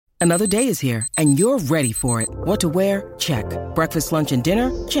Another day is here, and you're ready for it. What to wear? Check. Breakfast, lunch, and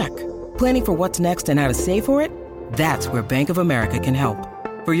dinner? Check. Planning for what's next and how to save for it? That's where Bank of America can help.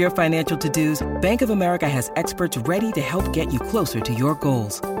 For your financial to-dos, Bank of America has experts ready to help get you closer to your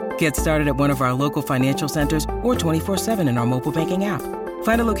goals. Get started at one of our local financial centers or 24/7 in our mobile banking app.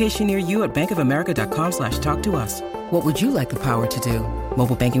 Find a location near you at bankofamerica.com/talktous. What would you like the power to do?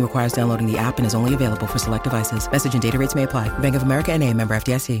 Mobile banking requires downloading the app and is only available for select devices. Message and data rates may apply. Bank of America NA, member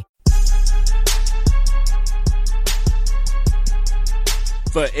FDIC.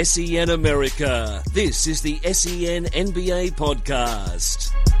 For SEN America, this is the SEN NBA podcast.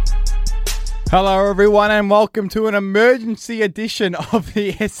 Hello everyone and welcome to an emergency edition of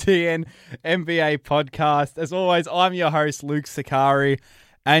the SEN NBA podcast. As always, I'm your host Luke Sakari,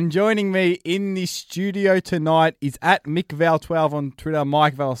 and joining me in the studio tonight is at MickVal12 on Twitter,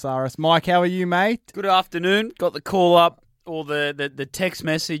 Mike Valsaris. Mike, how are you, mate? Good afternoon. Got the call up or the text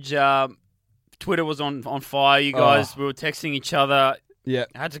message. Twitter was on fire, you guys. We were texting each other. Yeah.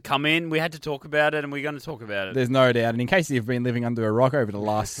 Had to come in. We had to talk about it, and we're going to talk about it. There's no doubt. And in case you've been living under a rock over the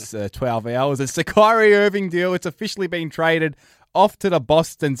last 12 hours, it's the Kyrie Irving deal. It's officially been traded off to the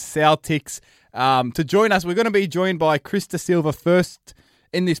Boston Celtics. To join us, we're going to be joined by Chris Da Silva first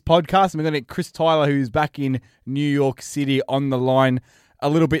in this podcast. And we're going to get Chris Tyler, who's back in New York City, on the line a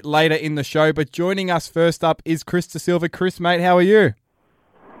little bit later in the show. But joining us first up is Chris Da Silva. Chris, mate, how are you?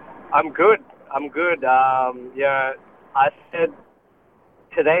 I'm good. I said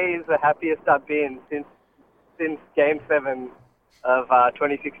today is the happiest I've been since Game 7 of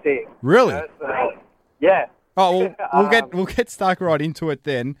 2016. Really? Yeah. Oh, we'll get stuck right into it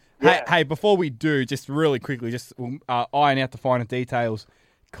then. Yeah. Hey, before we do, just really quickly, iron out the finer details.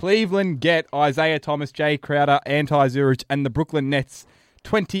 Cleveland get Isaiah Thomas, Jay Crowder, Ante Zurich, and the Brooklyn Nets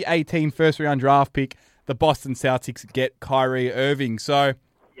 2018 first-round draft pick. The Boston Celtics get Kyrie Irving. So,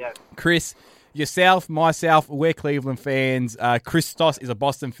 yes. Chris, yourself, myself, we're Cleveland fans. Christos is a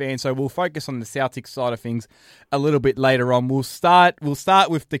Boston fan, so we'll focus on the Celtics side of things a little bit later on. We'll start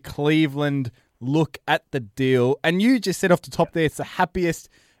with the Cleveland look at the deal. And you just said off the top there, it's the happiest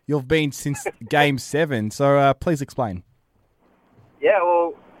you've been since Game 7. So please explain. Yeah,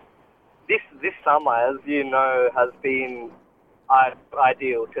 well, this summer, as you know, has been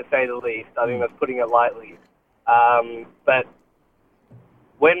ideal, to say the least. I think that's putting it lightly. But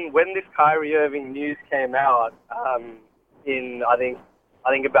when this Kyrie Irving news came out in I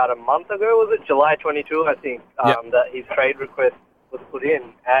think about a month ago, was it July 22? I think that his trade request was put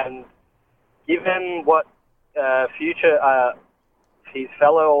in, and given what his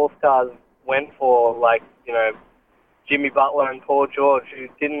fellow All Stars went for, like Jimmy Butler and Paul George,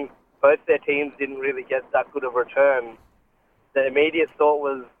 both their teams didn't really get that good of a return. The immediate thought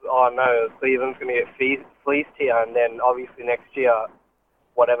was, oh no, Cleveland's going to get fleeced here, and then obviously next year,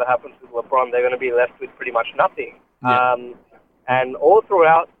 whatever happens with LeBron, they're going to be left with pretty much nothing. Yeah. And all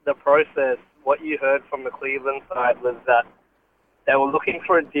throughout the process, what you heard from the Cleveland side was that they were looking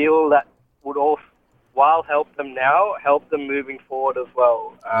for a deal that would also, while help them now, help them moving forward as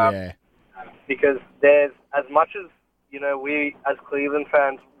well. Because there's, as much as, we as Cleveland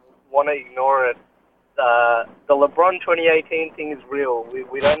fans want to ignore it, the LeBron 2018 thing is real.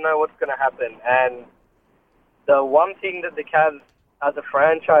 We don't know what's going to happen. And the one thing that the Cavs, as a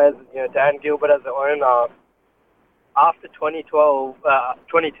franchise, Dan Gilbert as the owner, after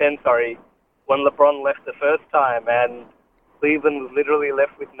 2010, when LeBron left the first time and Cleveland was literally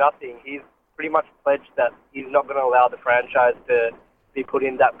left with nothing, he's pretty much pledged that he's not going to allow the franchise to be put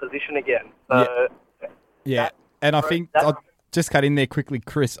in that position again. So, and I think I'll just cut in there quickly,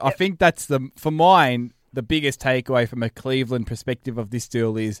 Chris. I think that's the biggest takeaway from a Cleveland perspective of this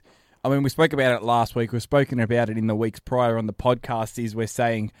deal is, I mean, we spoke about it last week. We've spoken about it in the weeks prior on the podcast. Is we're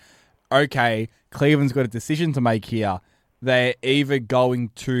saying, okay, Cleveland's got a decision to make here. They're either going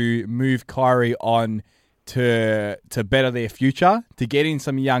to move Kyrie on to better their future, to get in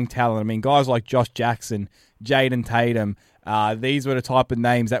some young talent. I mean, guys like Josh Jackson, Jaden Tatum, these were the type of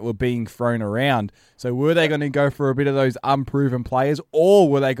names that were being thrown around. So were they going to go for a bit of those unproven players, or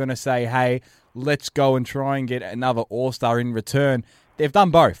were they going to say, hey, let's go and try and get another All-Star in return? They've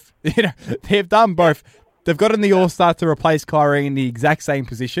done both. They've done both. They've gotten the All-Star to replace Kyrie in the exact same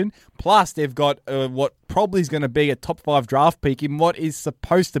position. Plus, they've got what probably is going to be a top 5 draft pick in what is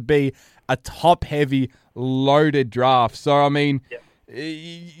supposed to be a top-heavy, loaded draft. So, I mean,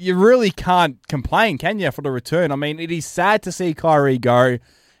 you really can't complain, can you, for the return? I mean, it is sad to see Kyrie go.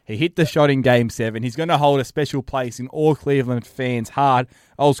 He hit the shot in Game 7. He's going to hold a special place in all Cleveland fans' heart.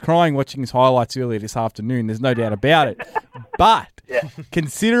 I was crying watching his highlights earlier this afternoon. There's no doubt about it. But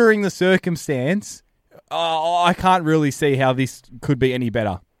considering the circumstance, I can't really see how this could be any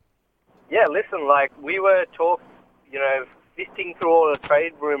better. Yeah, listen, like, we were sifting through all the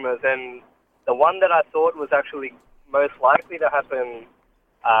trade rumours, and the one that I thought was actually most likely to happen,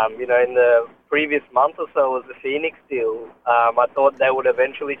 in the previous month or so was the Phoenix deal. I thought they would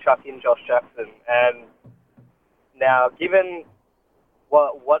eventually chuck in Josh Jackson. And now, given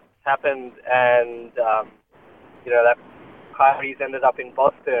what's happened and, that Kyrie's ended up in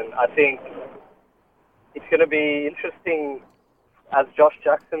Boston, I think it's going to be interesting as Josh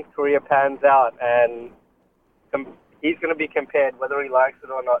Jackson's career pans out, and he's going to be compared, whether he likes it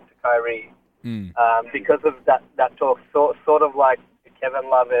or not, to Kyrie. Because of that talk, sort of like the Kevin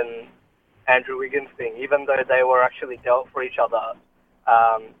Love and Andrew Wiggins thing, even though they were actually dealt for each other,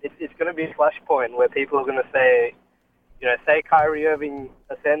 it's going to be a flashpoint where people are going to say, say Kyrie Irving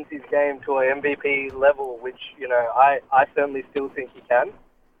ascends his game to an MVP level, which, I certainly still think he can.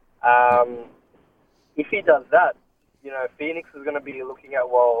 If he does that, Phoenix is going to be looking at,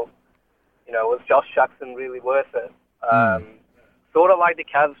 was Josh Jackson really worth it? Sort of like the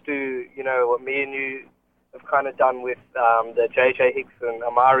Cavs do, what me and you have kind of done with the J.J. Hicks and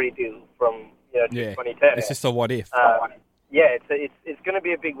Amari deal from 2010. It's just a what if. It's going to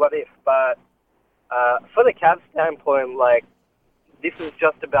be a big what if. But for the Cavs standpoint, like, this is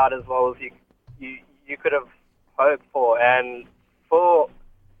just about as well as you could have hoped for. And for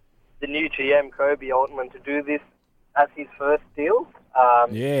the new GM, Kobe Altman, to do this as his first deal,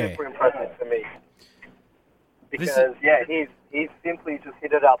 super impressive to me. Because, he's simply just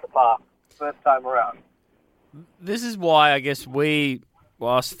hit it out the park first time around. This is why I guess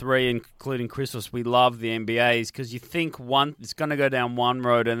us three, including Christos, we love the NBA, because you think it's going to go down one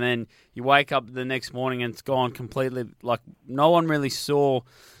road, and then you wake up the next morning and it's gone completely. Like, no one really saw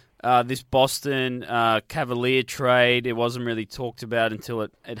this Boston Cavalier trade. It wasn't really talked about until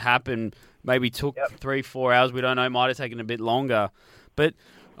it happened. Maybe took 3-4 hours. We don't know. Might have taken a bit longer. But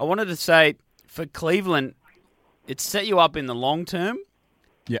I wanted to say, for Cleveland, it set you up in the long term.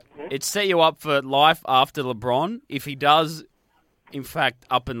 Yeah. It set you up for life after LeBron. If he does, in fact,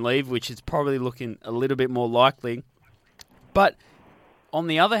 up and leave, which is probably looking a little bit more likely. But on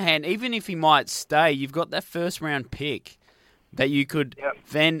the other hand, even if he might stay, you've got that first round pick that you could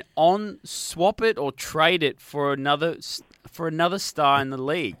then swap it or trade it for another star in the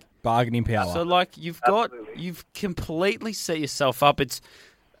league. Bargaining power. So, like, you've completely set yourself up. It's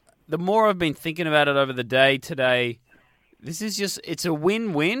the more I've been thinking about it over the day today, it's a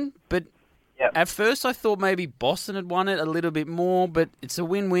win-win, but at first I thought maybe Boston had won it a little bit more, but it's a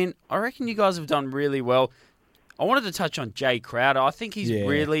win-win. I reckon you guys have done really well. I wanted to touch on Jay Crowder. I think he's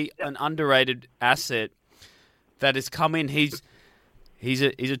really an underrated asset that has come in. He's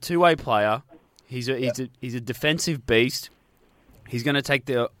a two-way player. He's a defensive beast. He's going to take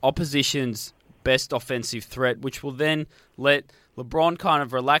the opposition's best offensive threat, which will then let LeBron kind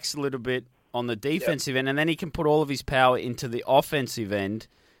of relax a little bit on the defensive end, and then he can put all of his power into the offensive end.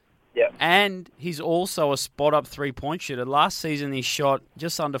 And he's also a spot-up three-point shooter. Last season, he shot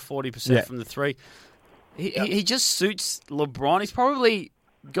just under 40% from the three. He just suits LeBron. He's probably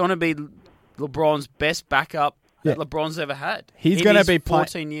going to be LeBron's best backup that LeBron's ever had. He's going to be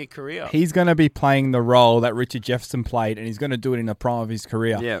 14-year career. He's going to be playing the role that Richard Jefferson played, and he's going to do it in the prime of his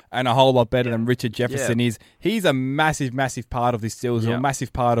career, and a whole lot better than Richard Jefferson is. He's a massive, massive part of this deal. He's a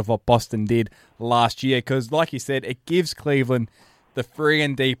massive part of what Boston did last year, because, like you said, it gives Cleveland the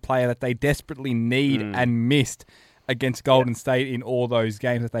 3-and-D player that they desperately need and missed against Golden State in all those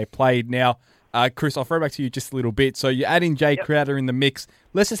games that they played. Now, Chris, I'll throw back to you just a little bit. So you add in Jay Crowder in the mix.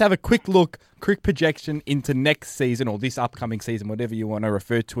 Let's just have a quick projection into next season, or this upcoming season, whatever you want to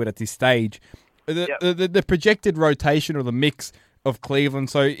refer to it at this stage. The projected rotation or the mix of Cleveland.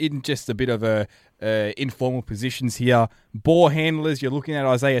 So in just a bit of informal positions here. Ball handlers, you're looking at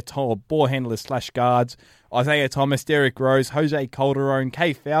Isaiah Thomas, ball handlers / guards. Isaiah Thomas, Derrick Rose, Jose Calderon,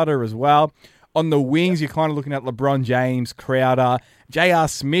 Kay Fowler as well. On the wings, you're kind of looking at LeBron James, Crowder, J.R.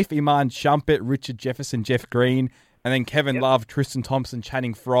 Smith, Iman Shumpert, Richard Jefferson, Jeff Green, and then Kevin Love, Tristan Thompson,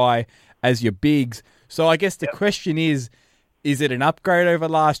 Channing Frye as your bigs. So I guess the question is it an upgrade over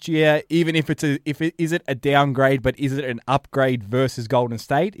last year? Even if is it a downgrade, but is it an upgrade versus Golden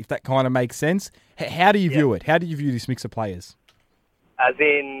State? If that kind of makes sense, how do you view it? How do you view this mix of players? As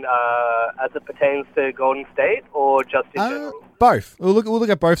in, as it pertains to Golden State, or just in general? Both. We'll look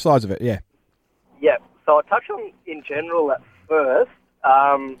at both sides of it. Yeah. Yeah. So I'll touch on in general at first.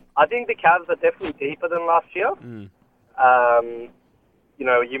 I think the Cavs are definitely deeper than last year.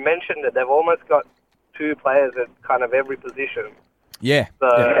 You mentioned that they've almost got two players at kind of every position. Yeah.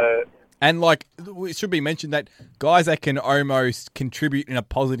 So, and like it should be mentioned that guys that can almost contribute in a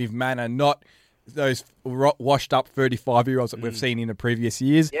positive manner, not those washed up 35-year-olds that we've seen in the previous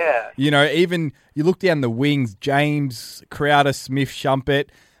years. Yeah. Even you look down the wings, James, Crowder, Smith, Shumpert.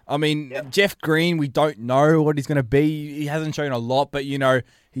 I mean, Jeff Green, we don't know what he's going to be. He hasn't shown a lot, but,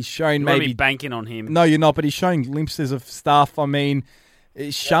 he's shown maybe... be banking on him. No, you're not, but he's showing glimpses of stuff. I mean,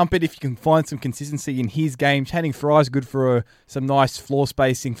 Shumpert, if you can find some consistency in his game. Channing Fry's good for some nice floor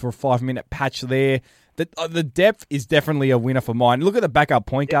spacing for a 5-minute patch there. The depth is definitely a winner for mine. Look at the backup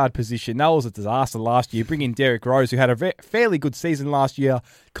point guard position. That was a disaster last year. Bring in Derrick Rose, who had a fairly good season last year.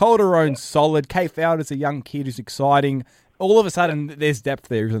 Calderon's solid. Kay Fowler's a young kid who's exciting. All of a sudden, there's depth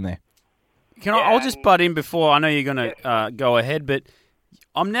there, isn't there? I'll just butt in before. I know you're going to go ahead, but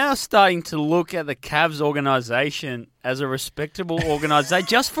I'm now starting to look at the Cavs organization as a respectable organization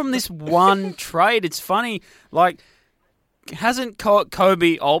just from this one trade. It's funny, hasn't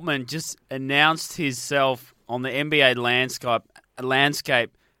Kobe Altman just announced himself on the NBA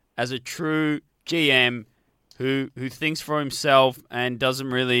landscape as a true GM who thinks for himself and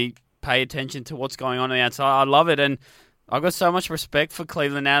doesn't really pay attention to what's going on the outside? I love it, and I've got so much respect for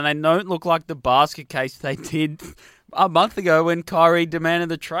Cleveland now. They don't look like the basket case they did a month ago when Kyrie demanded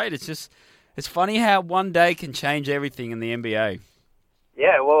the trade. It's funny how one day can change everything in the NBA.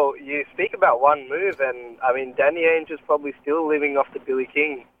 Yeah, well, you speak about one move, and, Danny Ainge is probably still living off the Billy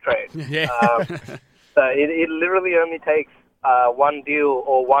King trade. Yeah. So it literally only takes one deal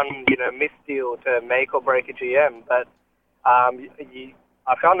or one, missed deal to make or break a GM. But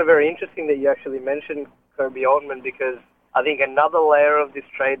I found it very interesting that you actually mentioned Kobe Altman, because I think another layer of this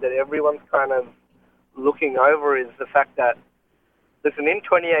trade that everyone's kind of looking over is the fact that, listen, in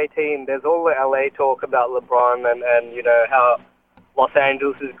 2018, there's all the LA talk about LeBron and how Los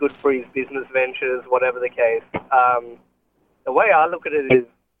Angeles is good for his business ventures, whatever the case. The way I look at it is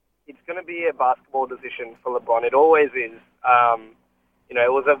it's going to be a basketball decision for LeBron. It always is.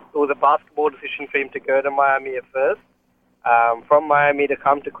 It was a basketball decision for him to go to Miami at first. From Miami to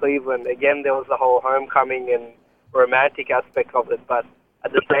come to Cleveland, again, there was the whole homecoming and romantic aspect of it, but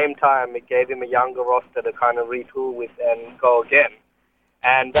at the same time, it gave him a younger roster to kind of retool with and go again.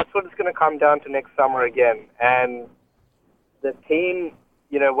 And that's what it's going to come down to next summer again. And the team,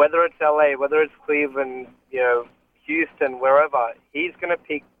 whether it's LA, whether it's Cleveland, Houston, wherever, he's going to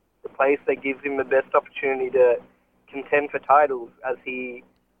pick the place that gives him the best opportunity to contend for titles as he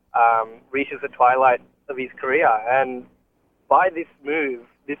reaches the twilight of his career. And by this move,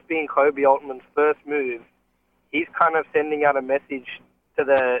 this being Kobe Altman's first move, he's kind of sending out a message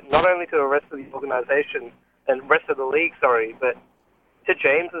to not only to the rest of the organization and rest of the league, but to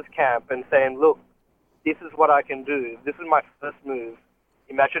James's camp and saying, look, this is what I can do. This is my first move.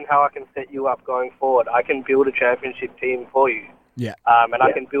 Imagine how I can set you up going forward. I can build a championship team for you. Yeah.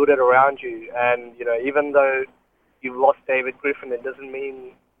 I can build it around you. And, even though you've lost David Griffin, it doesn't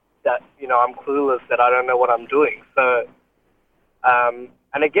mean that, I'm clueless, that I don't know what I'm doing. So,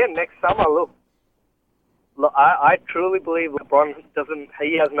 and again, next summer, look, I truly believe LeBron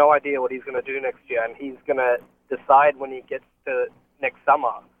he has no idea what he's going to do next year, and he's going to decide when he gets to next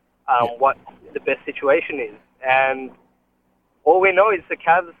summer what the best situation is. And all we know is the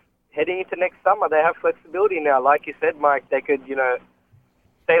Cavs heading into next summer, they have flexibility now. Like you said, Mike, they could,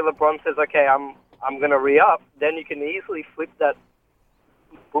 say LeBron says, okay, I'm going to re-up, then you can easily flip that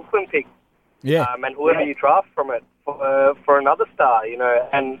Brooklyn pick and whoever you draft from it for another star,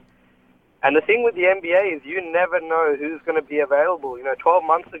 And the thing with the NBA is you never know who's going to be available. 12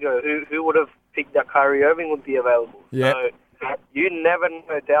 months ago, who would have picked that Kyrie Irving would be available? Yeah. So you never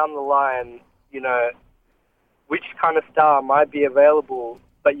know down the line, which kind of star might be available,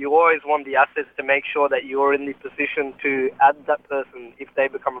 but you always want the assets to make sure that you're in the position to add that person if they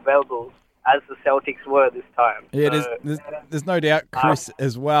become available, as the Celtics were this time. Yeah, so, there's no doubt, Chris,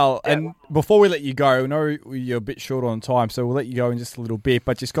 as well. Yeah. And before we let you go, I know you're a bit short on time, so we'll let you go in just a little bit.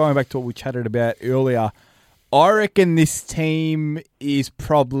 But just going back to what we chatted about earlier, I reckon this team is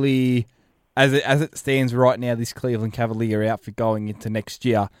probably, as it stands right now, this Cleveland Cavalier outfit going into next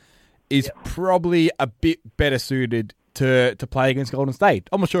year, is probably a bit better suited to play against Golden State.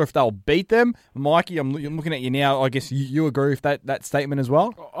 I'm not sure if they'll beat them. Mikey, I'm looking at you now. I guess you agree with that statement as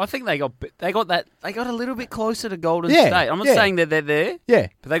well? I think they got a little bit closer to Golden State. I'm not saying that they're there. Yeah.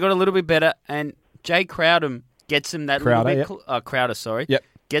 But they got a little bit better, and Jay Crowder gets him that little bit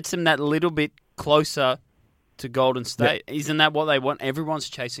gets him that little bit closer to Golden State. Yep. Isn't that what they want? Everyone's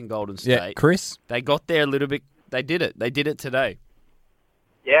chasing Golden State. Yeah, Chris? They got there a little bit. They did it. They did it today.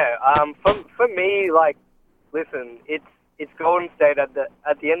 Yeah. For me, listen, it's Golden State at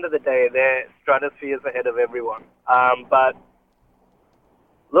the end of the day. Their stratosphere is ahead of everyone. But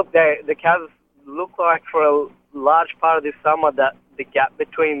look, the Cavs look like for a large part of this summer that the gap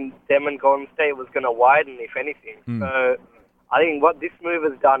between them and Golden State was going to widen, if anything. So I think what this move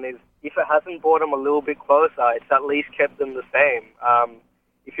has done is, if it hasn't brought them a little bit closer, it's at least kept them the same.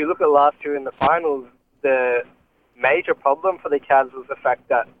 If you look at last year in the finals, the major problem for the Cavs was the fact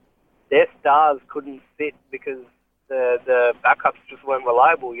that their stars couldn't sit because the backups just weren't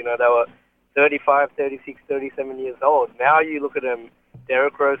reliable. You know, they were 35, 36, 37 years old. Now you look at them,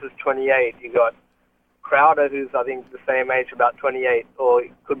 Derrick Rose is 28. You got Crowder, who's, I think, the same age, about 28, or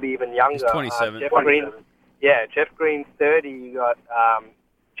it could be even younger. He's 27. Jeff Green's 30. You got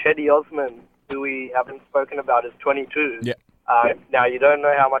Chetty Osman, who we haven't spoken about, is 22. Yeah. Now, you don't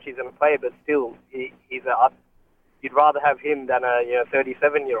know how much he's going to play, but still, you'd rather have him than a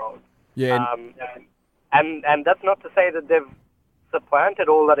 37-year-old. Yeah. And that's not to say that they've supplanted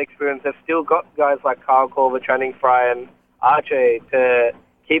all that experience. They've still got guys like Kyle Korver, Channing Frye, and RJ to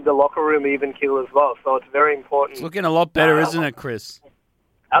keep the locker room even keel as well. So it's very important. It's looking a lot better, isn't it, Chris?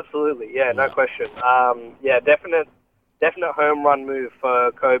 Absolutely, yeah, no question. Definite home run move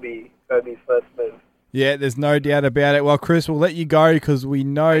for Kobe's first move. Yeah, there's no doubt about it. Well, Chris, we'll let you go because we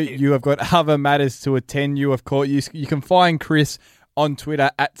know you have got other matters to attend. You can find Chris on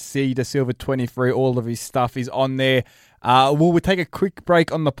Twitter at CDaSilva23. All of his stuff is on there. We'll take a quick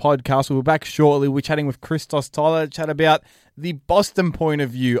break on the podcast. We'll be back shortly. We're chatting with Christos Tyler to chat about the Boston point of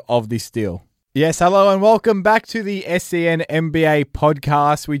view of this deal. Yes, hello and welcome back to the SEN NBA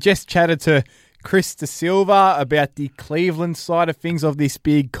podcast. We just chatted to Chris Da Silva about the Cleveland side of things of this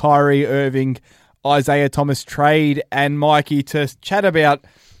big Kyrie Irving, Isaiah Thomas trade, and Mikey to chat about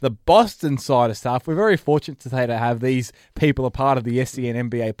the Boston side of stuff. We're very fortunate today to have these people a part of the SEN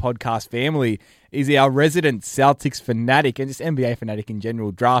NBA podcast family. Is our resident Celtics fanatic and just NBA fanatic in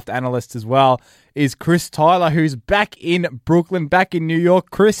general, draft analyst as well, is Chris Tyler, who's back in Brooklyn, back in New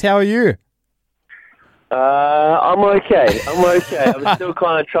York. Chris, how are you? I'm okay. I'm still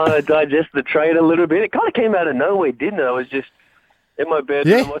kind of trying to digest the trade a little bit. It kind of came out of nowhere, didn't it? I was just in my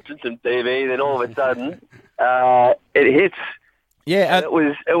bedroom watching some TV, then all of a sudden it hits. Yeah, it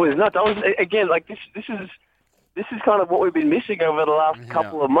was nuts. I was again like this is kind of what we've been missing over the last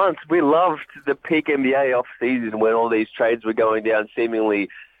couple of months. We loved the peak NBA off season when all these trades were going down seemingly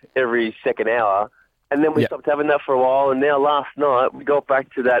every second hour, and then we stopped having that for a while. And now last night we got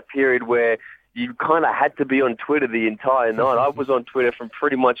back to that period where you kind of had to be on Twitter the entire night. I was on Twitter from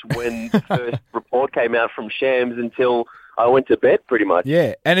pretty much when the first report came out from Shams until I went to bed, pretty much.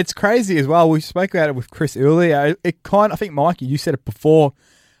 Yeah, and it's crazy as well. We spoke about it with Chris earlier. I think, Mikey, you said it before.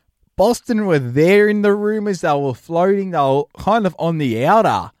 Boston were there in the rumors. They were floating. They were kind of on the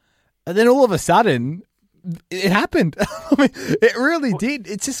outer. And then all of a sudden, it happened. I mean, it really did.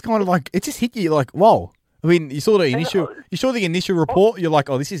 It's just kind of like, it just hit you like, whoa. I mean, you saw the initial report. You're like,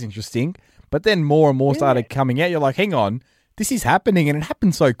 oh, this is interesting. But then more and more started coming out. You're like, hang on, this is happening. And it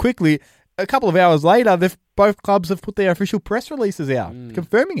happened so quickly. A couple of hours later, both clubs have put their official press releases out,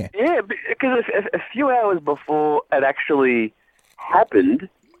 confirming it. Yeah, because a few hours before it actually happened,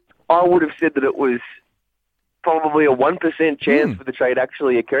 I would have said that it was probably a 1% chance for the trade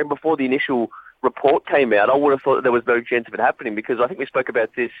actually occurring. Before the initial report came out, I would have thought that there was no chance of it happening because I think we spoke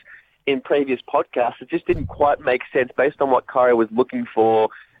about this in previous podcasts. It just didn't quite make sense based on what Kyrie was looking for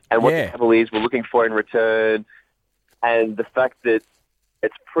and what the Cavaliers were looking for in return, and the fact that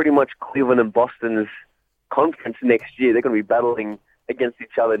it's pretty much Cleveland and Boston's conference next year. They're going to be battling against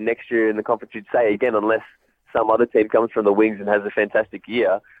each other next year in the conference, you'd say, again, unless some other team comes from the wings and has a fantastic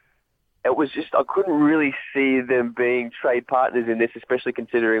year. It was just, I couldn't really see them being trade partners in this, especially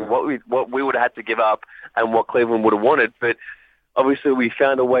considering what we would have had to give up and what Cleveland would have wanted. But obviously we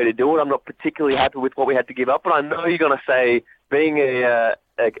found a way to do it. I'm not particularly happy with what we had to give up, but I know you're going to say, being a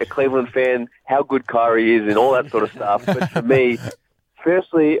Cleveland fan, how good Kyrie is and all that sort of stuff. But for me,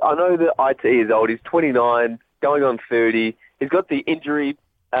 firstly, I know that IT is old. He's 29, going on 30. He's got the injury,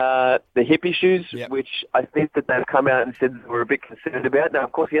 the hip issues, which I think that they've come out and said that we're a bit concerned about. Now,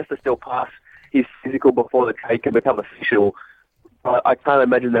 of course, he has to still pass his physical before the trade can become official. I can't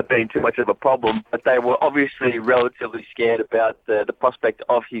imagine that being too much of a problem, but they were obviously relatively scared about the prospect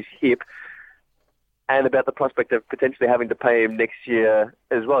of his hip and about the prospect of potentially having to pay him next year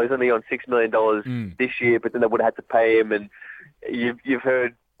as well. He's only on $6 million this year, but then they would have had to pay him. And you've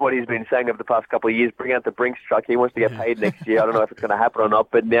heard what he's been saying over the past couple of years, bring out the Brinks truck. He wants to get paid next year. I don't know if it's going to happen or not,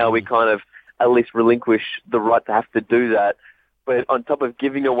 but now we kind of at least relinquish the right to have to do that. But on top of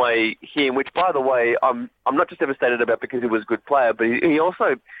giving away him, which, by the way, I'm not just devastated about because he was a good player, but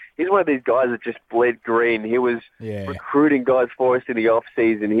he's one of these guys that just bled green. He was recruiting guys for us in the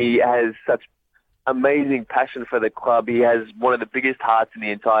off-season. He has such amazing passion for the club. He has one of the biggest hearts in the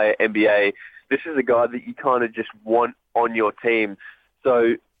entire NBA. This is a guy that you kind of just want on your team.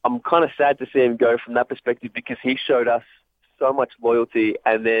 So I'm kind of sad to see him go from that perspective because he showed us so much loyalty,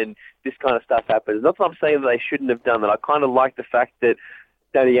 and then this kind of stuff happens. Not that I'm saying that they shouldn't have done that. I kind of like the fact that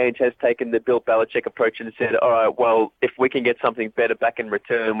Danny Ainge has taken the Bill Belichick approach and said, all right, well, if we can get something better back in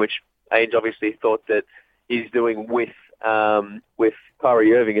return, which Ainge obviously thought that he's doing with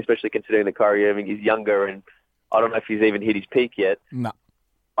Kyrie Irving, especially considering that Kyrie Irving is younger, and I don't know if he's even hit his peak yet. No.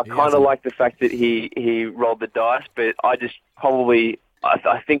 I kind of like the fact that he rolled the dice, but I just probably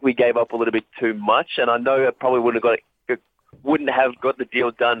I think we gave up a little bit too much, and I know it probably wouldn't have got the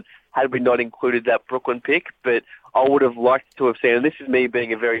deal done had we not included that Brooklyn pick, but I would have liked to have seen, and this is me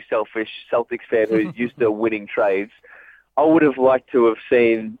being a very selfish Celtics fan who's used to winning trades, I would have liked to have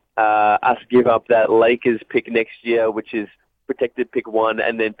seen us give up that Lakers pick next year, which is protected pick 1,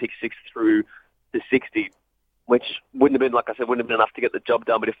 and then pick 6 through the 60, which wouldn't have been, like I said, wouldn't have been enough to get the job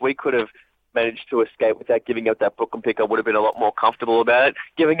done. But if we could have managed to escape without giving up that Brooklyn pick, I would have been a lot more comfortable about it.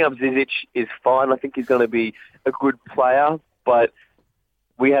 Giving up Zizic is fine. I think he's going to be a good player, but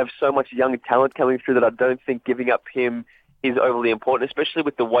we have so much young talent coming through that I don't think giving up him is overly important, especially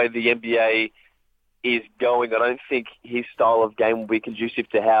with the way the NBA is going. I don't think his style of game will be conducive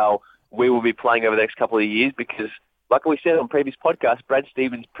to how we will be playing over the next couple of years because, like we said on previous podcasts, Brad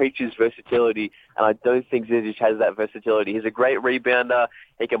Stevens preaches versatility, and I don't think Zizic has that versatility. He's a great rebounder.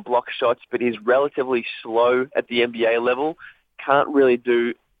 He can block shots, but he's relatively slow at the NBA level. Can't really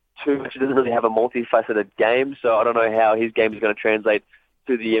do too much. He doesn't really have a multifaceted game, so I don't know how his game is going to translate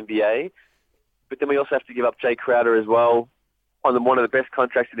to the NBA. But then we also have to give up Jay Crowder as well on one of the best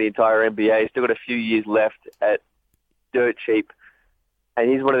contracts in the entire NBA. He's still got a few years left at dirt cheap.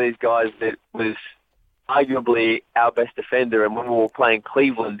 And he's one of these guys that was arguably our best defender. And when we were playing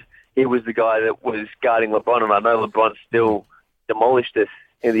Cleveland, he was the guy that was guarding LeBron. And I know LeBron still demolished us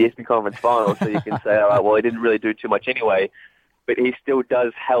in the Eastern Conference Finals. So you can say, all right, well, he didn't really do too much anyway. But he still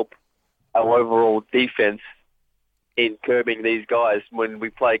does help our overall defense in curbing these guys. When we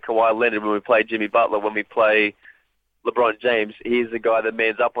play Kawhi Leonard, when we play Jimmy Butler, when we play LeBron James, he's the guy that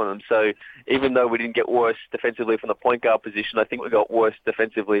mans up on them. So even though we didn't get worse defensively from the point guard position, I think we got worse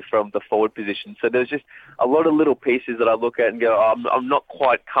defensively from the forward position. So there's just a lot of little pieces that I look at and go, I'm not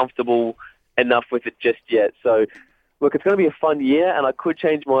quite comfortable enough with it just yet. So look, it's going to be a fun year, and I could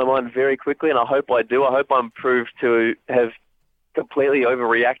change my mind very quickly, and I hope I do. I hope I'm proved to have completely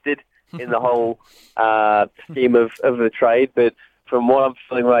overreacted in the whole scheme of the trade. But from what I'm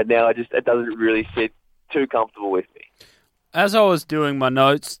feeling right now, it doesn't really sit too comfortable with me. As I was doing my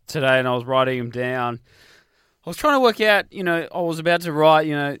notes today and I was writing them down, I was trying to work out, I was about to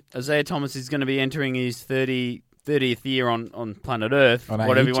write, Isaiah Thomas is going to be entering his 30th year on planet Earth,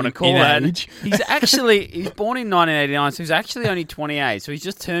 whatever you want to call it. He's born in 1989, so he's actually only 28. So he's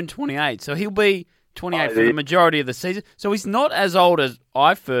just turned 28. So he'll be 28 for the majority of the season. So he's not as old as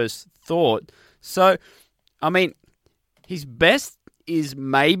I first thought. So, I mean, his best is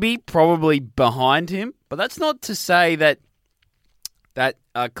probably behind him, but that's not to say that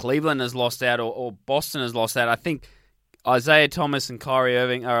Cleveland has lost out or Boston has lost out. I think Isaiah Thomas and Kyrie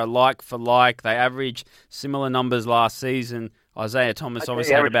Irving are alike for like. They average similar numbers last season. Isaiah Thomas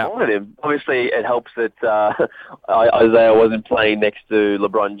obviously had about... Obviously, it helps that Isaiah wasn't playing next to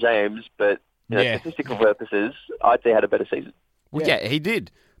LeBron James, but statistical purposes, I'd say he had a better season. Well, yeah, he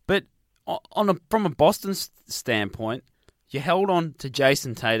did. But from a Boston standpoint, you held on to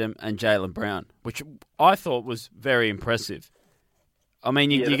Jason Tatum and Jaylen Brown, which I thought was very impressive. I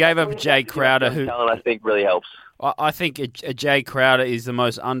mean, you gave up Jay Crowder, who talent I think really helps. I think a Jay Crowder is the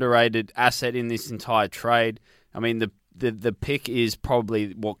most underrated asset in this entire trade. I mean, the pick is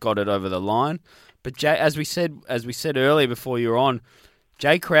probably what got it over the line. But as we said earlier before you were on,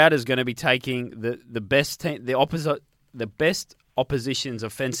 Jay Crowder is going to be taking the best team, the best opposition's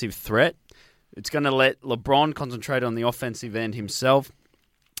offensive threat. It's going to let LeBron concentrate on the offensive end himself,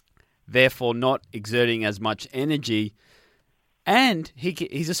 therefore not exerting as much energy. And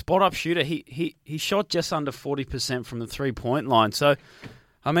he's a spot-up shooter. He shot just under 40% from the three-point line. So,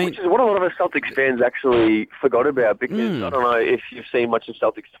 I mean, which is what a lot of Celtics fans actually forgot about, because I don't know if you've seen much of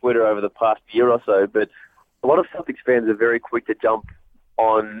Celtics Twitter over the past year or so, but a lot of Celtics fans are very quick to jump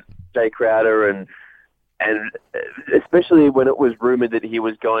on Jay Crowder, and especially when it was rumored that he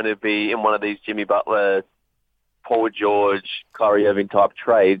was going to be in one of these Jimmy Butler, Paul George, Kyrie Irving type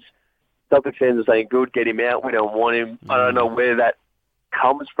trades. Celtics fans are saying, good, get him out, we don't want him. I don't know where that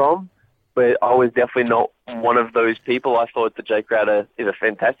comes from, but I was definitely not one of those people. I thought that Jay Crowder is a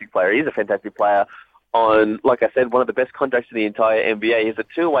fantastic player. He's a fantastic player on, like I said, one of the best contracts in the entire NBA. He's a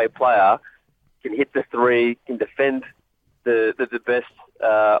two-way player, can hit the three, can defend the best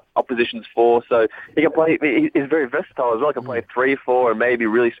opposition's 4. So he can play. He's very versatile as well. He can play 3, 4, and maybe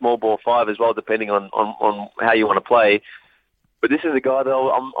really small ball 5 as well, depending on how you want to play. But this is a guy that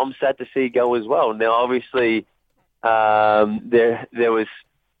I'm sad to see go as well. Now, obviously, there was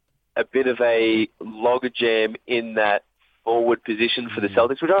a bit of a logjam in that forward position for the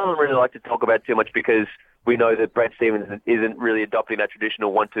Celtics, which I don't really like to talk about too much because we know that Brad Stevens isn't really adopting that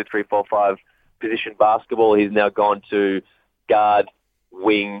traditional 1, 2, 3, 4, 5 position basketball. He's now gone to guard,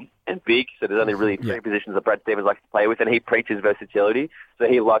 wing, and big. So there's only really 3 positions that Brad Stevens likes to play with, and he preaches versatility. So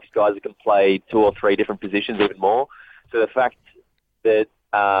he likes guys that can play 2 or 3 different positions, even more. So the fact that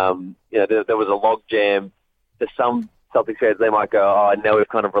there was a logjam, to some Celtics fans, they might go, "Oh, now we've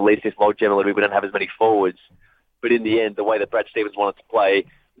kind of released this logjam a little bit. We don't have as many forwards." But in the end, the way that Brad Stevens wanted to play,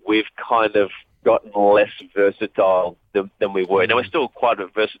 we've kind of gotten less versatile than we were. Now, we're still quite a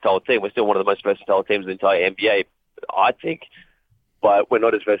versatile team. We're still one of the most versatile teams in the entire NBA, I think. But we're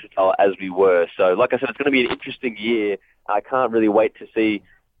not as versatile as we were. So, like I said, it's going to be an interesting year. I can't really wait to see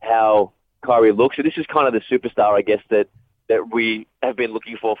how Kyrie looks. So this is kind of the superstar, I guess, that we have been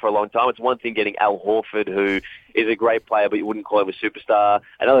looking for a long time. It's one thing getting Al Horford, who is a great player, but you wouldn't call him a superstar.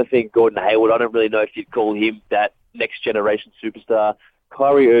 Another thing, Gordon Hayward, I don't really know if you'd call him that next generation superstar.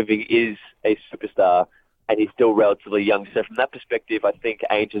 Kyrie Irving is a superstar, and he's still relatively young. So from that perspective, I think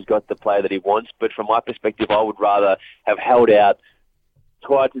Ainge has got the player that he wants. But from my perspective, I would rather have held out,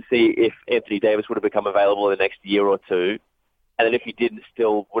 tried to see if Anthony Davis would have become available in the next year or two. And then if he didn't,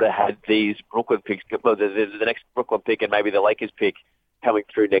 still would have had these Brooklyn picks, well, the next Brooklyn pick and maybe the Lakers pick coming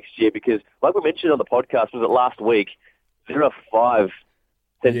through next year. Because, like we mentioned on the podcast, was it last week, there are 5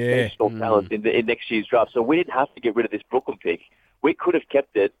 sensational talents in next year's draft. So we didn't have to get rid of this Brooklyn pick. We could have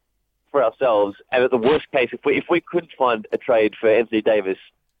kept it for ourselves. And at the worst case, if we couldn't find a trade for Anthony Davis,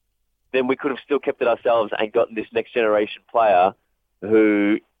 then we could have still kept it ourselves and gotten this next generation player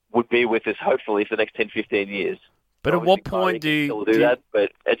who would be with us, hopefully, for the next 10, 15 years. But at what point do you do that?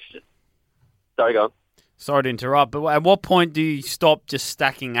 But it's sorry, go on. Sorry to interrupt, but at what point do you stop just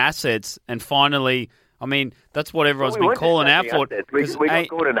stacking assets and finally? I mean, that's what everyone's been calling out for. We got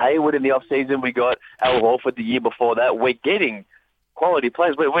Gordon Hayward in the off season. We got Al Horford the year before that. We're getting quality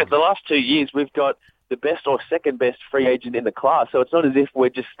players. The last 2 years, we've got the best or second best free agent in the class. So it's not as if we're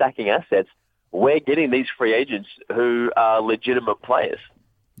just stacking assets. We're getting these free agents who are legitimate players.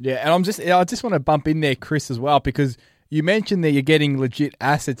 Yeah, and I just want to bump in there, Chris, as well, because you mentioned that you're getting legit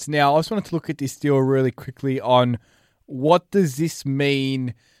assets. Now, I just wanted to look at this deal really quickly on what does this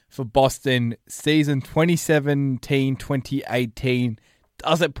mean for Boston season 2017-2018?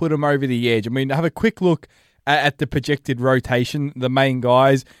 Does it put them over the edge? I mean, have a quick look at the projected rotation, the main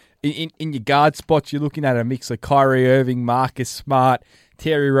guys. In your guard spots, you're looking at a mix of Kyrie Irving, Marcus Smart,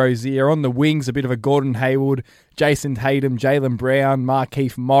 Terry Rozier. On the wings, a bit of a Gordon Hayward, Jason Tatum, Jaylen Brown,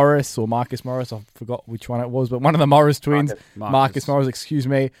 Markieff Morris, or Marcus Morris. I forgot which one it was, but one of the Morris twins. Marcus Morris, excuse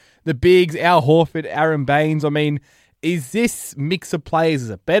me. The bigs, Al Horford, Aaron Baines. I mean, is this mix of players,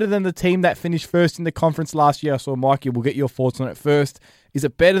 is it better than the team that finished first in the conference last year? So, Mikey, we'll get your thoughts on it first. Is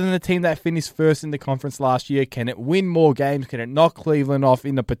it better than the team that finished first in the conference last year? Can it win more games? Can it knock Cleveland off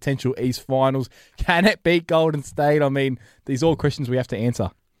in the potential East Finals? Can it beat Golden State? I mean, these are all questions we have to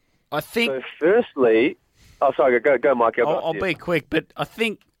answer. I think... So, firstly... Oh, sorry, go Mike. I'll be quick, but I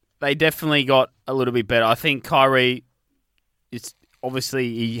think they definitely got a little bit better. I think Kyrie, it's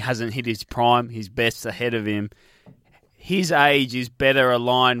obviously he hasn't hit his prime. His best's ahead of him. His age is better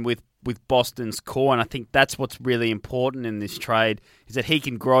aligned with Boston's core, and I think that's what's really important in this trade, is that he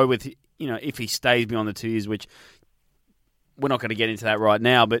can grow with, if he stays beyond the 2 years, which we're not going to get into that right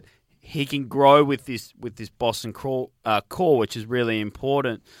now, but he can grow with this Boston core, which is really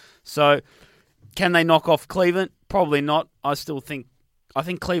important. So, can they knock off Cleveland? Probably not. I think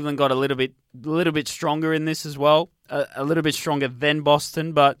Cleveland got a little bit stronger in this as well, a little bit stronger than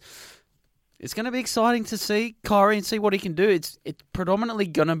Boston, but it's going to be exciting to see Kyrie and see what he can do. It's predominantly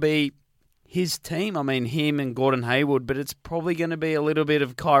going to be his team. I mean, him and Gordon Hayward, but it's probably going to be a little bit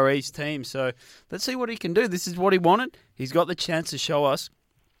of Kyrie's team. So let's see what he can do. This is what he wanted. He's got the chance to show us.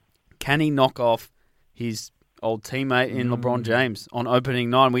 Can he knock off his old teammate in LeBron James on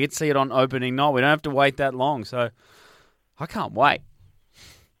opening night? We get to see it on opening night. We don't have to wait that long. So I can't wait.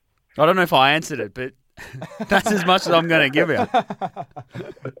 I don't know if I answered it, but that's as much as I'm going to give you.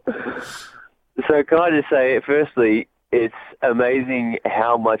 So can I just say, firstly, it's amazing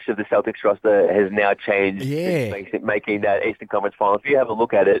how much of the Celtics roster has now changed, making that Eastern Conference Final. If you have a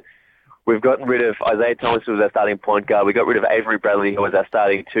look at it, we've gotten rid of Isaiah Thomas, who was our starting point guard. We got rid of Avery Bradley, who was our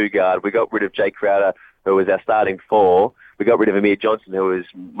starting 2 guard. We got rid of Jay Crowder, who was our starting 4. We got rid of Amir Johnson, who was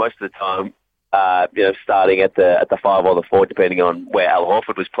most of the time starting at the 5 or the 4, depending on where Al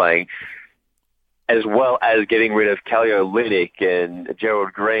Horford was playing, as well as getting rid of Kelly Olynyk and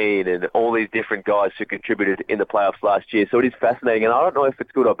Gerald Green and all these different guys who contributed in the playoffs last year. So it is fascinating, and I don't know if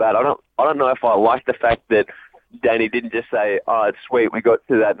it's good or bad. I don't know if I like the fact that Danny didn't just say, "Oh, it's sweet, we got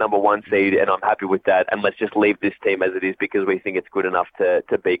to that number 1 seed, and I'm happy with that, and let's just leave this team as it is because we think it's good enough to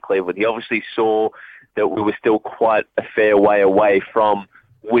beat Cleveland." He obviously saw that we were still quite a fair way away from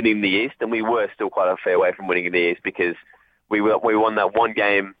winning the East, and we were still quite a fair way from winning the East because we won that one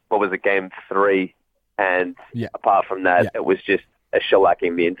game. What was it, game 3? And apart from that, it was just a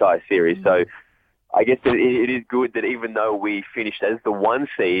shellacking the entire series. So I guess it is good that even though we finished as the 1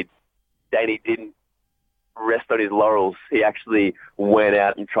 seed, Danny didn't rest on his laurels. He actually went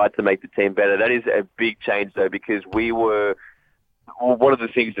out and tried to make the team better. That is a big change, though, because we were one of the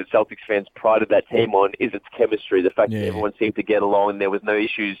things that Celtics fans prided that team on is its chemistry. The fact that everyone seemed to get along and there was no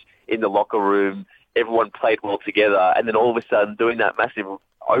issues in the locker room. Everyone played well together. And then all of a sudden doing that massive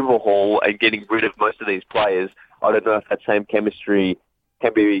overhaul and getting rid of most of these players, I don't know if that same chemistry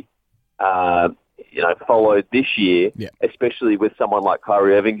can be followed this year, especially with someone like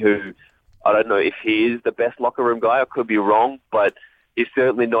Kyrie Irving, who I don't know if he is the best locker room guy. I could be wrong, but he's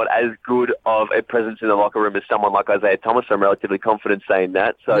certainly not as good of a presence in the locker room as someone like Isaiah Thomas. I'm relatively confident saying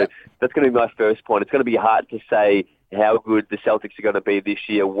that. So that's going to be my first point. It's going to be hard to say how good the Celtics are going to be this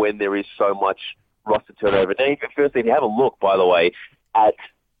year when there is so much roster turnover. Now, firstly, if you have a look, by the way, at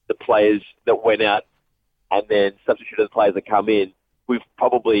the players that went out and then substituted the players that come in, we've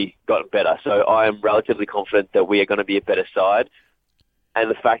probably gotten better. So I am relatively confident that we are going to be a better side. And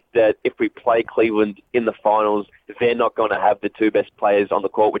the fact that if we play Cleveland in the finals, they're not going to have the 2 best players on the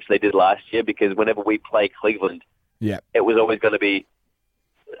court, which they did last year, because whenever we play Cleveland, it was always going to be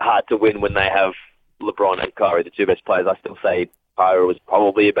hard to win when they have LeBron and Kyrie, the 2 best players. I still say Kyrie was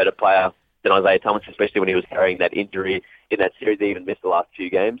probably a better player than Isaiah Thomas, especially when he was carrying that injury in that series. He even missed the last few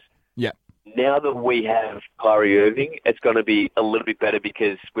games. Yeah. Now that we have Kyrie Irving, it's going to be a little bit better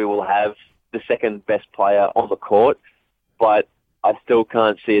because we will have the 2nd best player on the court, but I still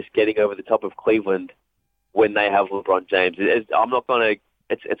can't see us getting over the top of Cleveland when they have LeBron James. I'm not going to.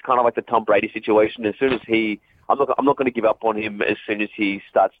 It's kind of like the Tom Brady situation. As soon as I'm not going to give up on him as soon as he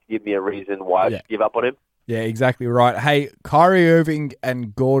starts to give me a reason why I should give up on him. Yeah, exactly right. Hey, Kyrie Irving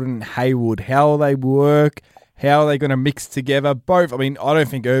and Gordon Hayward, how will they work? How are they going to mix together? Both. I mean, I don't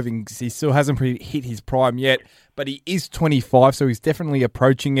think Irving, he still hasn't hit his prime yet, but he is 25, so he's definitely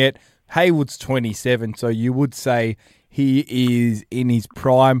approaching it. Hayward's 27, so you would say he is in his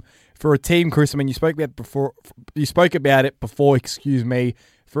prime. For a team, Chris, I mean, you spoke about it before,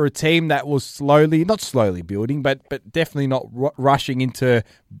 for a team that was not slowly building, but definitely not rushing into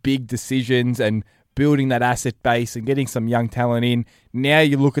big decisions and building that asset base and getting some young talent in. Now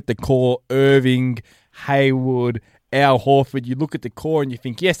you look at the core, Irving, Hayward, Al Horford, you look at the core and you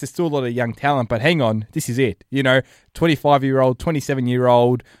think, yes, there's still a lot of young talent, but hang on, this is it. 25-year-old,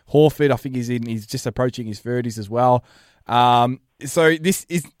 27-year-old Horford, I think he's just approaching his 30s as well. So this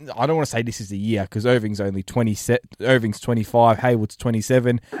is, I don't want to say this is the year because Irving's only 25, Hayward's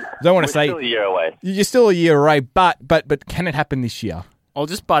 27. I don't want to say still a year away. You're still a year away, but can it happen this year? I'll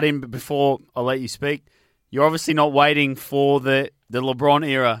just butt in before I let you speak. You're obviously not waiting for the LeBron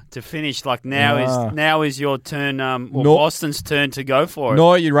era to finish. Like now is your turn, Boston's turn to go for it.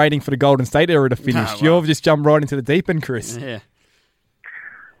 No, you're waiting for the Golden State era to finish. You've just jumped right into the deep end, Chris. Yeah.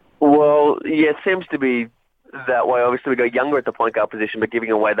 Well, yeah, it seems to be that way. Obviously, we go younger at the point guard position, but giving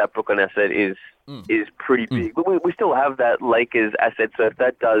away that Brooklyn asset is pretty big. But we still have that Lakers asset, so if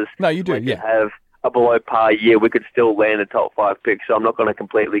that does, have a below par year, we could still land a top 5 pick. So I'm not going to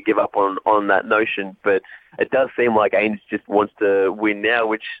completely give up on that notion, but it does seem like Ainge just wants to win now,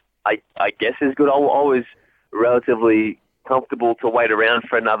 which I guess is good. I was relatively comfortable to wait around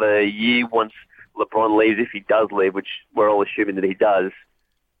for another year once LeBron leaves, if he does leave, which we're all assuming that he does.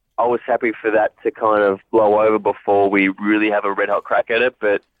 I was happy for that to kind of blow over before we really have a red-hot crack at it,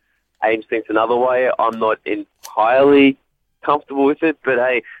 but Ainge thinks another way. I'm not entirely comfortable with it, but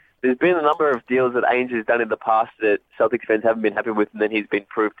hey, there's been a number of deals that Ainge has done in the past that Celtics fans haven't been happy with, and then he's been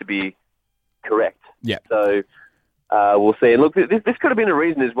proved to be correct. Yeah. So we'll see. And look, this could have been a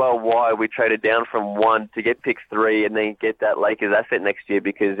reason as well why we traded down from 1 to get pick 3 and then get that Lakers asset next year,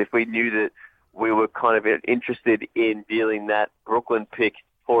 because if we knew that we were kind of interested in dealing that Brooklyn pick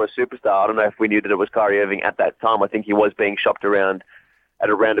for a superstar, I don't know if we knew that it was Kyrie Irving at that time. I think he was being shopped around at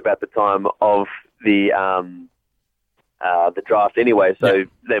around about the time of the draft anyway, so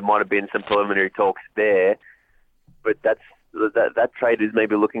there might have been some preliminary talks there, but that trade is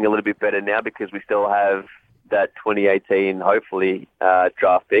maybe looking a little bit better now because we still have that 2018, hopefully,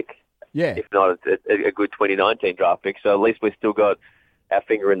 draft pick Yeah. If not, a good 2019 draft pick. So at least we've still got our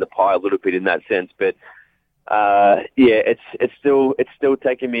finger in the pie a little bit in that sense. But it's still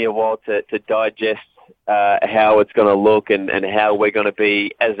taking me a while to digest how it's going to look and how we're going to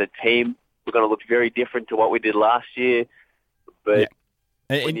be as a team. We're going to look very different to what we did last year. But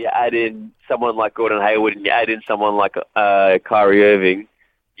when you add in someone like Gordon Hayward and you add in someone like Kyrie Irving,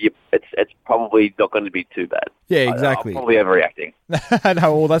 it's probably not going to be too bad. Yeah, exactly. I'm probably overreacting.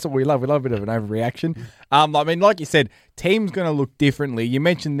 No, well, that's what we love. We love a bit of an overreaction. I mean, like you said, team's going to look differently. You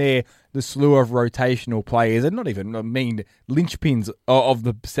mentioned there the slew of rotational players, and not even, linchpins of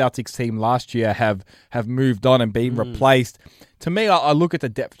the Celtics team last year have moved on and been replaced. To me, I look at the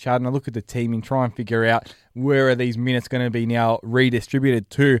depth chart and I look at the team and try and figure out where are these minutes going to be now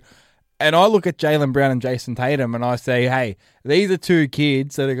redistributed to. And I look at Jaylen Brown and Jason Tatum and I say, hey, these are two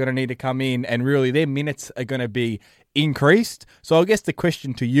kids that are going to need to come in and really their minutes are going to be increased. So I guess the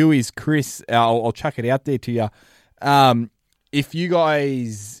question to you is, Chris, I'll chuck it out there to you.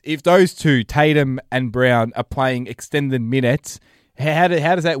 If those two, Tatum and Brown, are playing extended minutes, how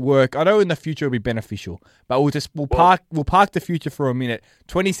does that work? I know in the future it'll be beneficial, but we'll park the future for a minute.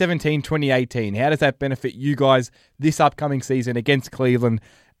 2017, 2018, how does that benefit you guys this upcoming season against Cleveland?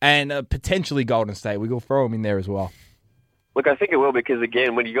 And potentially Golden State. We'll throw them in there as well. Look, I think it will because,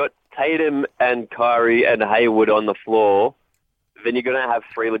 again, when you got Tatum and Kyrie and Hayward on the floor, then you're going to have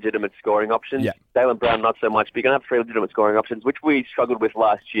three legitimate scoring options. Yeah. Jaylen Brown, not so much, but you're going to have three legitimate scoring options, which we struggled with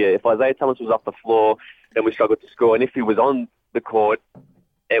last year. If Isaiah Thomas was off the floor, then we struggled to score. And if he was on the court,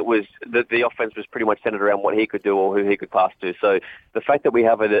 it was the offense was pretty much centered around what he could do or who he could pass to. So the fact that we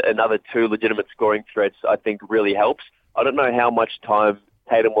have another two legitimate scoring threats, I think, really helps. I don't know how much time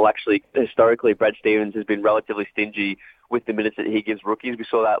Tatum will actually, historically, Brad Stevens has been relatively stingy with the minutes that he gives rookies. We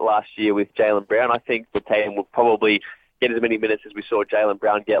saw that last year with Jaylen Brown. I think that Tatum will probably get as many minutes as we saw Jaylen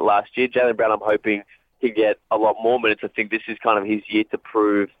Brown get last year. Jaylen Brown, I'm hoping, can get a lot more minutes. I think this is kind of his year to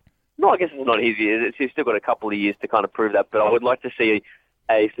prove. No, I guess it's not his year. He's still got a couple of years to kind of prove that, but I would like to see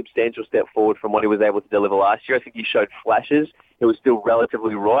a substantial step forward from what he was able to deliver last year. I think he showed flashes. He was still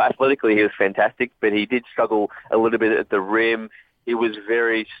relatively raw. Athletically, he was fantastic, but he did struggle a little bit at the rim. He was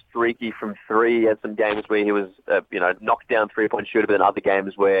very streaky from three. He had some games where he was, knocked down three-point shooter, but then other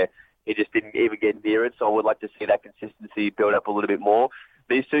games where he just didn't even get near it. So I would like to see that consistency build up a little bit more.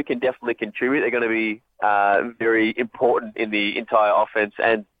 These two can definitely contribute. They're going to be very important in the entire offense.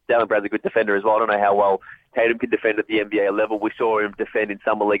 And Jaylen Brown's a good defender as well. I don't know how well Tatum can defend at the NBA level. We saw him defend in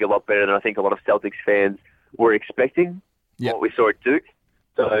Summer League a lot better than I think a lot of Celtics fans were expecting. What we saw at Duke.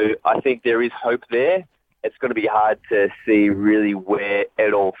 So I think there is hope there. It's going to be hard to see really where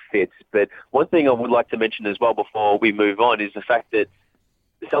it all fits. But one thing I would like to mention as well before we move on is the fact that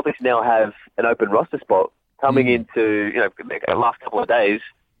the Celtics now have an open roster spot coming into, the last couple of days.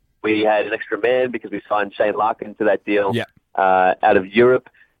 We had an extra man because we signed Shane Larkin to that deal out of Europe.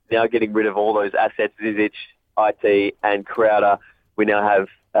 Now getting rid of all those assets, Zizic, IT, and Crowder, we now have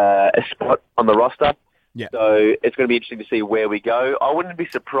a spot on the roster. Yeah. So it's going to be interesting to see where we go. I wouldn't be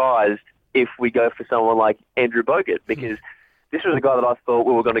surprised if we go for someone like Andrew Bogut, because this was a guy that I thought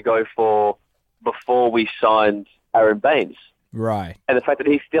we were going to go for before we signed Aaron Baines. Right. And the fact that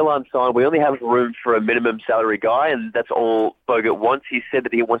he's still unsigned, we only have room for a minimum salary guy, and that's all Bogut wants. He said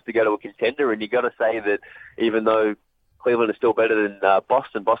that he wants to go to a contender, and you got to say that even though Cleveland is still better than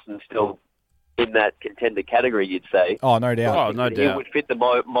Boston, Boston's still in that contender category, you'd say. Oh, no doubt. He would fit the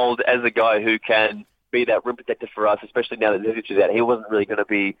mold as a guy who can be that rim protector for us, especially now that Zizic is out. He wasn't really going to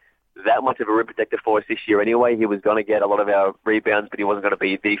be that much of a rim protector for us this year anyway. He was going to get a lot of our rebounds, but he wasn't going to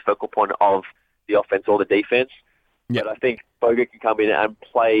be the focal point of the offense or the defense. Yep. But I think Bogut can come in and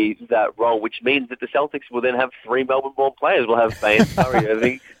play that role, which means that the Celtics will then have three Melbourne-born players. We'll have Baines, Kyrie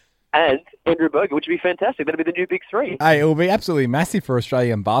Irving, and Andrew Bogut, which would be fantastic. That'd be the new big three. Hey, it will be absolutely massive for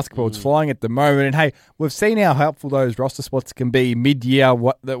Australian basketball. It's flying at the moment. And, hey, we've seen how helpful those roster spots can be mid-year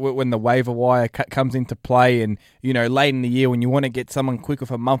when the waiver wire comes into play and, late in the year when you want to get someone quick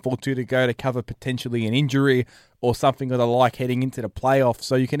with a month or two to go to cover potentially an injury or something of the like heading into the playoffs.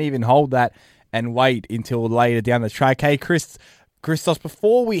 So you can even hold that and wait until later down the track. Hey, Christos,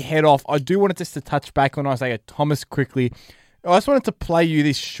 before we head off, I do want just to touch back on Isaiah Thomas quickly. I just wanted to play you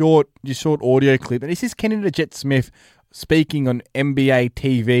this short audio clip. And this is Kenny the Jet Smith speaking on NBA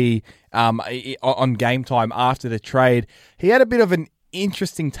TV on Game Time after the trade. He had a bit of an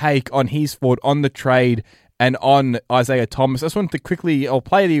interesting take on his thought on the trade and on Isaiah Thomas. I just wanted to I'll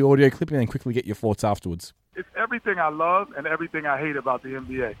play the audio clip and then quickly get your thoughts afterwards. It's everything I love and everything I hate about the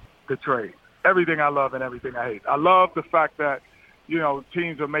NBA, the trade. Everything I love and everything I hate. I love the fact that,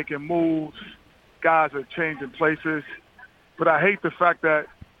 teams are making moves, guys are changing places. But I hate the fact that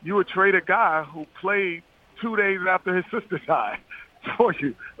you would trade a guy who played 2 days after his sister died for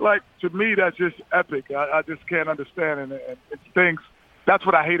you. Like, to me, that's just epic. I just can't understand, and it stinks. That's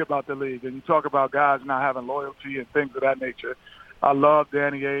what I hate about the league. And you talk about guys not having loyalty and things of that nature. I love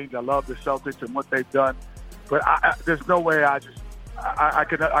Danny Ainge. I love the Celtics and what they've done. But there's no way I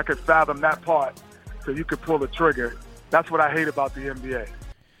could fathom that part so you could pull the trigger. That's what I hate about the NBA.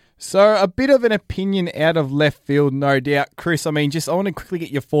 So a bit of an opinion out of left field, no doubt. Chris, I want to quickly get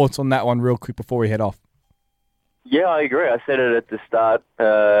your thoughts on that one real quick before we head off. Yeah, I agree. I said it at the start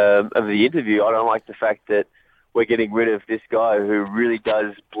of the interview. I don't like the fact that we're getting rid of this guy who really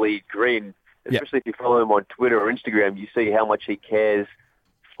does bleed green. Especially if you follow him on Twitter or Instagram, you see how much he cares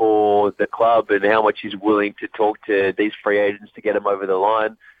for the club and how much he's willing to talk to these free agents to get them over the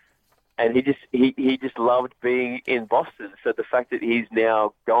line. And he just loved being in Boston. So the fact that he's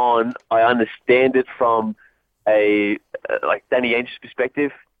now gone, I understand it from a like Danny Ainge's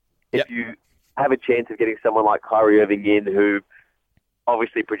perspective. If you have a chance of getting someone like Kyrie Irving in, who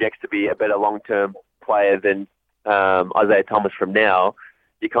obviously projects to be a better long-term player than Isaiah Thomas from now,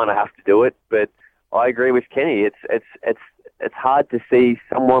 you kind of have to do it. But I agree with Kenny. It's hard to see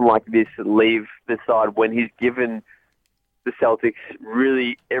someone like this leave the side when he's given the Celtics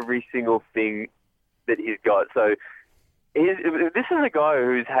really every single thing that he's got. So this is a guy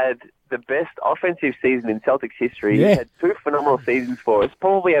who's had the best offensive season in Celtics history. He's had 2 phenomenal seasons for us,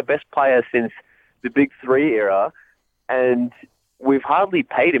 probably our best player since the Big Three era, and we've hardly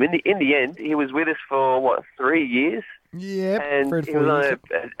paid him. In the end, he was with us for, 3 years? Yeah, and he was on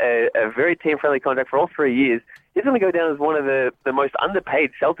a very team-friendly contract for all 3 years. He's going to go down as one of the most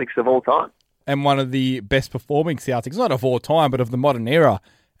underpaid Celtics of all time. And one of the best performing Celtics, not of all time, but of the modern era,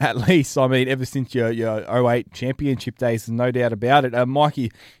 at least. Ever since your 08 championship days, there's no doubt about it.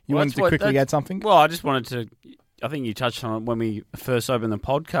 Mikey, you wanted to quickly add something? Well, I just wanted to, I think you touched on it when we first opened the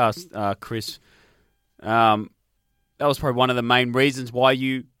podcast, Chris. That was probably one of the main reasons why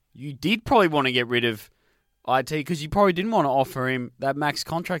you did probably want to get rid of IT, because you probably didn't want to offer him that max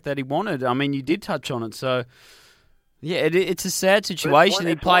contract that he wanted. You did touch on it, so... Yeah, it's a sad situation.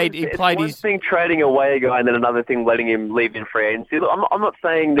 He played one thing trading away a guy and then another thing letting him leave in free agency. I'm not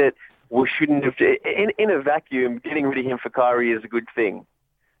saying that we shouldn't have... In a vacuum, getting rid of him for Kyrie is a good thing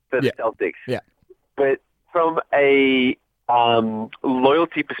for the Celtics. Yeah. But from a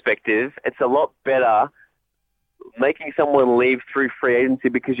loyalty perspective, it's a lot better making someone leave through free agency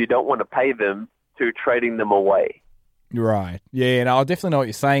because you don't want to pay them to trading them away. Right. Yeah, no, I definitely know what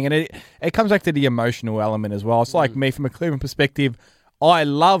you're saying. And it comes back to the emotional element as well. It's like me, from a Cleveland perspective, I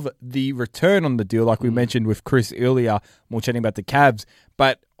love the return on the deal, like we mentioned with Chris earlier, more chatting about the Cavs.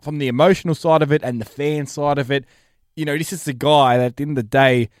 But from the emotional side of it and the fan side of it, this is the guy that at the end of the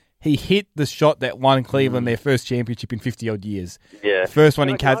day, he hit the shot that won Cleveland their first championship in 50-odd years. Yeah. First one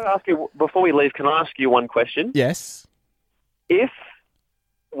in Cavs. Can I ask you, before we leave, can I ask you one question? Yes. If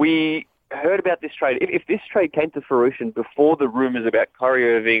we heard about this trade, if this trade came to fruition before the rumors about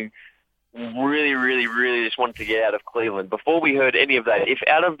Kyrie Irving really, really, really just wanted to get out of Cleveland, before we heard any of that, if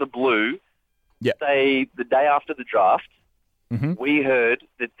out of the blue, say the day after the draft, we heard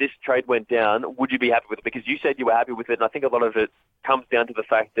that this trade went down, would you be happy with it? Because you said you were happy with it, and I think a lot of it comes down to the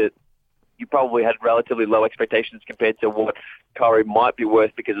fact that you probably had relatively low expectations compared to what Kyrie might be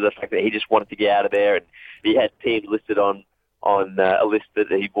worth because of the fact that he just wanted to get out of there, and he had teams listed on a list of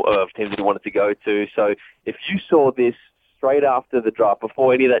teams that he wanted to go to. So if you saw this straight after the draft,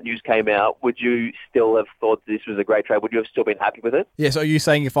 before any of that news came out, would you still have thought this was a great trade? Would you have still been happy with it? Yeah, so are you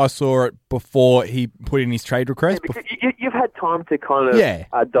saying if I saw it before he put in his trade request? Yeah, because you've had time to kind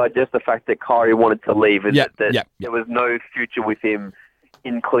of digest the fact that Kyrie wanted to leave and that there was no future with him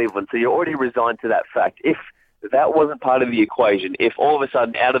in Cleveland. So you're already resigned to that fact. If that wasn't part of the equation, if all of a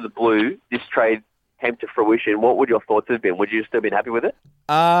sudden, out of the blue, this trade came to fruition, what would your thoughts have been? Would you have still been happy with it?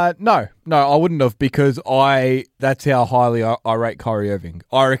 No, I wouldn't have, because that's how highly I rate Kyrie Irving.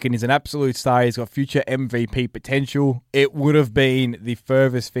 I reckon he's an absolute star. He's got future MVP potential. It would have been the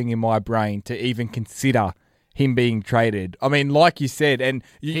furthest thing in my brain to even consider him being traded. Like you said, and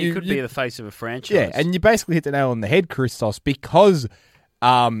he could be the face of a franchise. Yeah, and you basically hit the nail on the head, Christos, because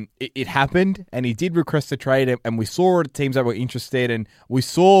it happened, and he did request a trade, and we saw teams that were interested, and we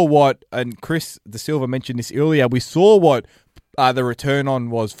saw and Chris De Silva mentioned this earlier, we saw what the return on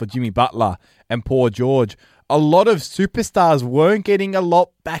was for Jimmy Butler and Paul George. A lot of superstars weren't getting a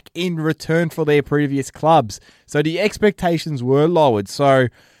lot back in return for their previous clubs, so the expectations were lowered. So,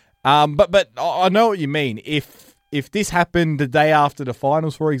 but I know what you mean. If this happened the day after the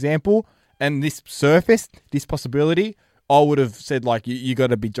finals, for example, and this surfaced, this possibility, I would have said, like, you got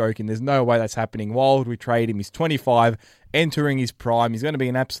to be joking. There's no way that's happening. Why would we trade him? He's 25, entering his prime. He's going to be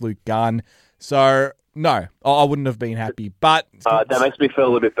an absolute gun. So, no, I wouldn't have been happy. But that makes me feel a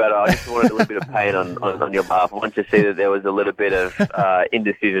little bit better. I just wanted a little bit of pain on your behalf. I wanted to see that there was a little bit of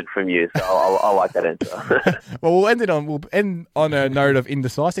indecision from you. So I like that answer. Well, we'll end on a note of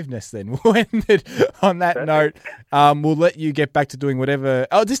indecisiveness then. We'll end it on that note. We'll let you get back to doing whatever.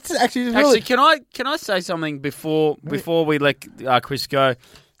 Oh, Actually, can I say something before we let Chris go?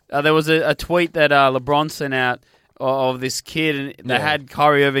 There was a tweet that LeBron sent out of this kid, and they had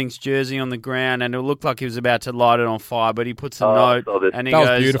Kyrie Irving's jersey on the ground, and it looked like he was about to light it on fire. But he puts a note, and he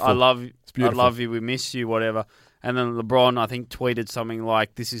goes, beautiful. "I love you, we miss you, whatever." And then LeBron, I think, tweeted something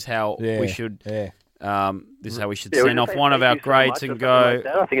like, "This is how we should." This is how we should send off one of our greats and go.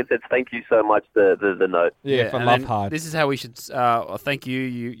 I think it said thank you so much. The note. Yeah, for love hard. This is how we should. Thank you.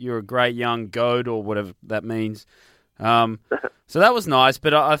 You're a great young goat, or whatever that means. So that was nice,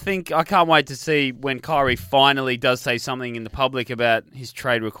 but I think I can't wait to see when Kyrie finally does say something in the public about his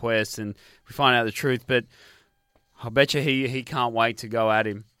trade request and we find out the truth. But I bet you he can't wait to go at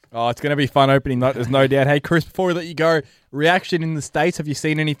him. Oh, it's going to be fun opening night, there's no doubt. Hey, Chris, before we let you go, reaction in the States, have you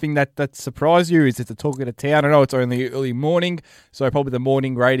seen anything that surprised you? Is it the talk of the town? I know it's only early morning, so probably the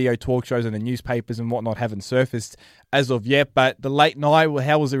morning radio talk shows and the newspapers and whatnot haven't surfaced as of yet, but the late night,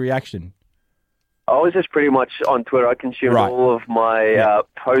 how was the reaction? I was just pretty much on Twitter. I consumed all of my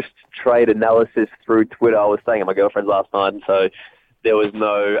post-trade analysis through Twitter. I was staying at my girlfriend's last night, and so there was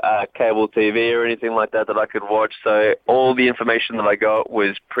no cable TV or anything like that I could watch. So all the information that I got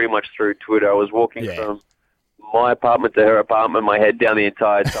was pretty much through Twitter. I was walking from my apartment to her apartment, my head down the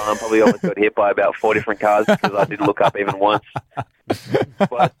entire time. Probably almost got hit by about 4 different cars because I didn't look up even once.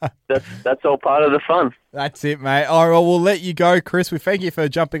 But that's all part of the fun. That's it, mate. All right, well, we'll let you go, Chris. We thank you for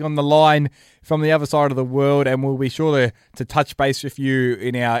jumping on the line from the other side of the world, and we'll be sure to touch base with you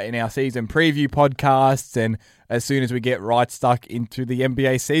in our season preview podcasts, and as soon as we get right stuck into the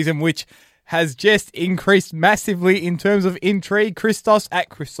NBA season, which has just increased massively in terms of intrigue. Christos at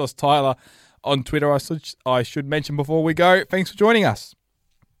Christos Tyler on Twitter, I should mention before we go. Thanks for joining us.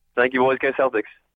 Thank you, boys. Go Celtics.